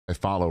I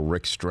follow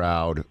Rick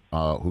Stroud,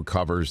 who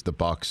covers the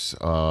Bucks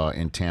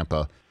in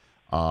Tampa.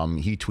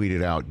 He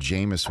tweeted out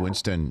Jameis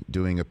Winston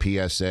doing a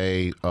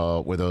PSA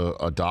with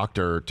a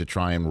doctor to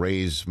try and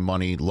raise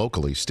money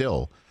locally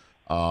still.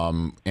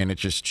 And it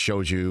just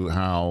shows you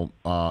how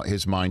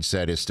his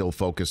mindset is still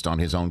focused on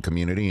his own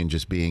community and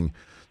just being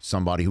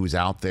somebody who's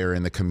out there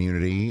in the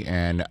community.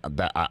 And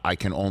that I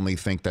can only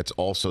think that's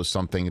also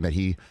something that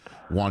he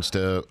wants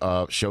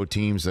to show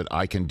teams that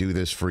I can do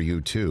this for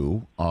you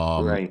too.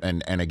 Right.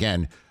 And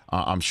again,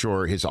 I'm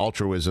sure his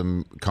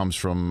altruism comes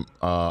from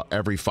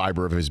every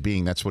fiber of his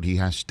being. That's what he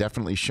has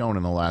definitely shown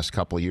in the last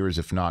couple of years,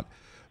 if not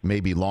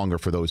maybe longer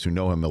for those who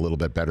know him a little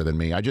bit better than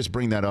me. I just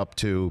bring that up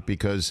too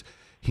because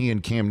he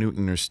and Cam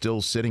Newton are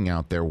still sitting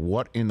out there.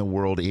 What in the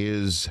world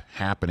is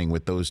happening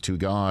with those two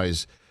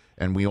guys?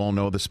 And we all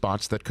know the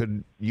spots that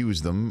could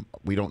use them.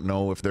 We don't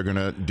know if they're going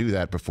to do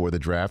that before the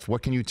draft.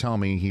 What can you tell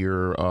me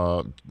here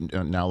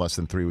now less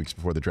than 3 weeks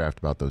before the draft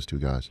about those two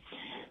guys?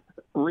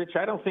 Rich,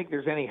 I don't think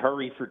there's any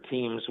hurry for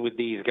teams with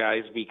these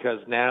guys because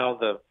now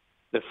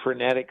the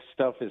frenetic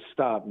stuff has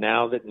stopped.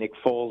 Now that Nick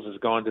Foles has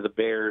gone to the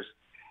Bears,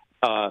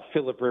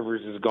 Phillip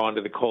Rivers has gone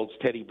to the Colts,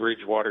 Teddy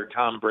Bridgewater,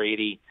 Tom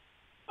Brady,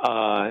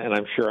 and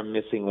I'm sure I'm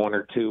missing one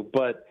or two.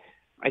 But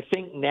I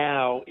think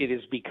now it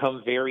has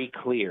become very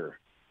clear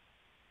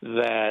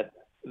that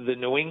the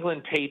New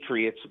England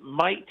Patriots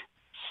might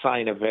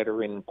sign a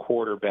veteran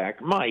quarterback,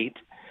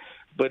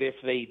 but if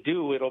they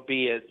do, it'll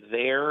be at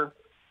their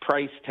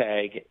price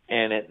tag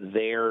and at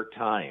their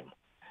time.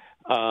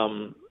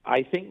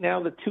 I think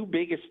now the two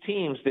biggest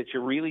teams that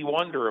you really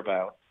wonder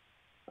about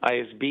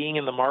as being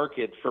in the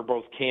market for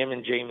both Cam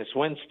and Jameis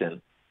Winston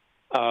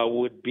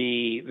would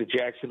be the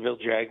Jacksonville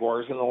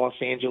Jaguars and the Los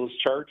Angeles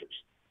Chargers.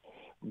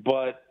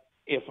 But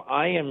if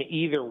I am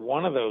either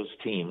one of those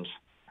teams,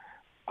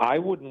 I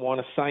wouldn't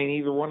want to sign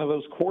either one of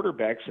those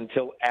quarterbacks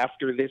until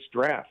after this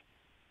draft.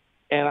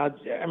 And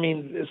I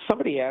mean,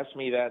 somebody asked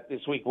me that this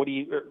week.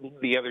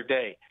 The other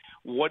day?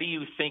 What do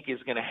you think is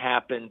going to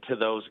happen to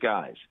those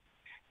guys?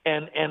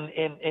 And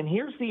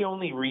here's the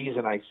only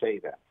reason I say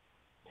that.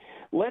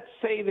 Let's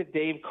say that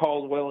Dave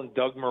Caldwell and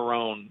Doug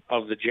Marrone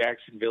of the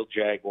Jacksonville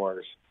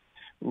Jaguars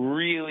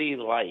really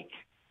like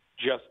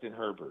Justin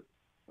Herbert,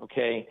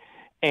 okay?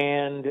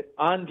 And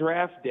on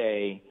draft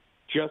day,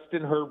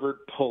 Justin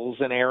Herbert pulls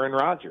an Aaron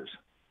Rodgers.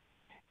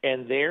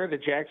 And there, the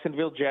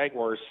Jacksonville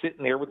Jaguars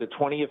sitting there with the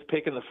 20th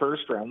pick in the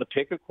first round, the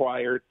pick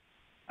acquired,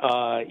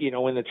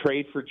 in the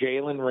trade for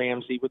Jalen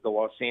Ramsey with the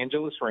Los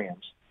Angeles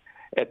Rams.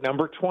 At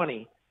number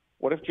 20,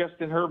 what if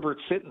Justin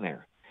Herbert's sitting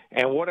there?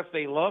 And what if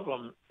they love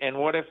him? And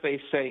what if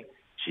they say,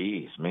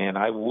 geez, man,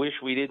 I wish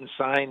we didn't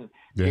sign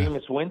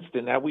Jameis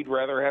Winston. Now we'd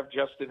rather have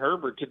Justin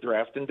Herbert to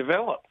draft and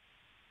develop.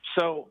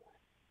 So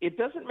it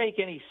doesn't make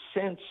any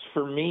sense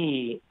for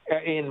me,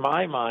 in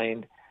my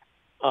mind.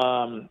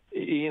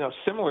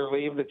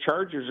 Similarly, if the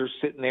Chargers are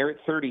sitting there at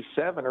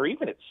 37 or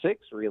even at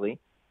 6, really,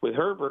 with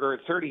Herbert, or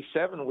at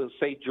 37, we'll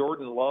say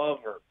Jordan Love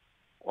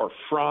or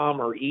Fromm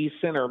or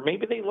Eisen, or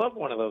maybe they love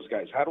one of those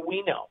guys. How do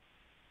we know?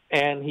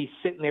 And he's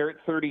sitting there at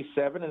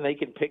 37, and they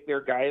can pick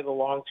their guy of the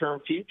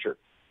long-term future.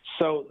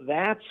 So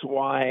that's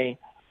why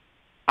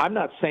I'm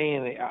not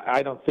saying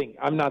I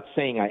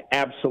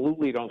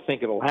absolutely don't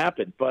think it'll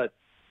happen, but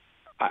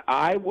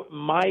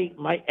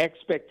my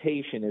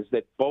expectation is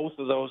that both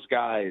of those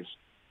guys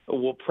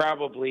will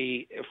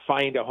probably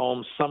find a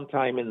home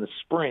sometime in the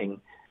spring.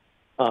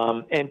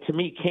 And to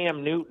me,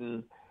 Cam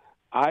Newton,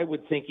 I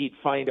would think he'd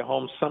find a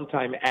home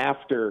sometime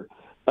after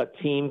a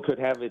team could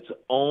have its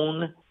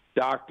own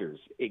doctors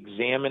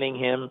examining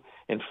him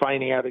and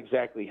finding out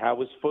exactly how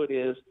his foot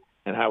is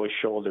and how his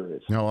shoulder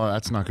is. No,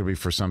 that's not going to be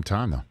for some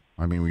time, though.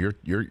 I mean,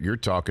 you're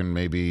talking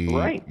maybe,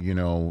 right.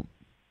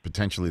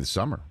 Potentially the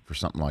summer for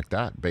something like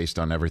that, based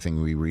on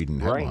everything we read in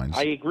headlines.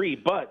 Right. I agree,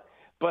 but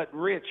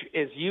Rich,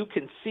 as you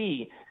can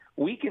see,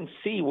 we can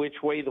see which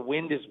way the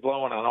wind is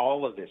blowing on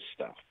all of this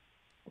stuff.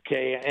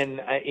 Okay, and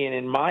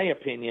in my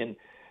opinion,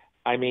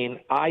 I mean,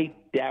 I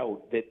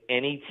doubt that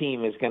any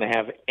team is going to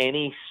have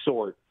any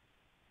sort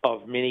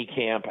of mini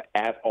camp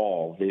at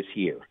all this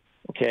year.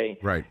 Okay,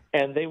 right,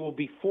 and they will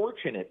be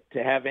fortunate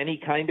to have any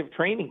kind of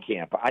training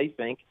camp, I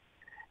think.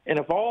 And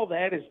if all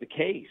that is the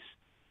case.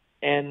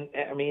 And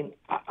I mean,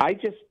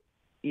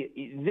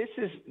 this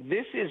is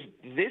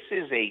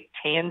a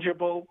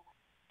tangible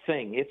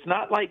thing. It's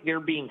not like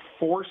they're being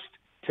forced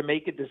to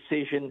make a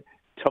decision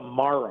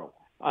tomorrow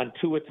on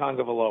Tua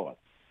Tagovailoa.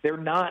 They're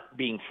not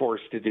being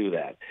forced to do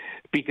that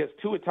because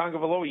Tua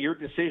Tagovailoa, your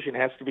decision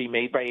has to be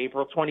made by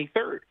April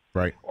 23rd,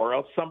 right? Or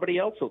else somebody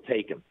else will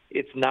take him.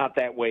 It's not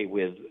that way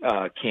with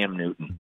Cam Newton.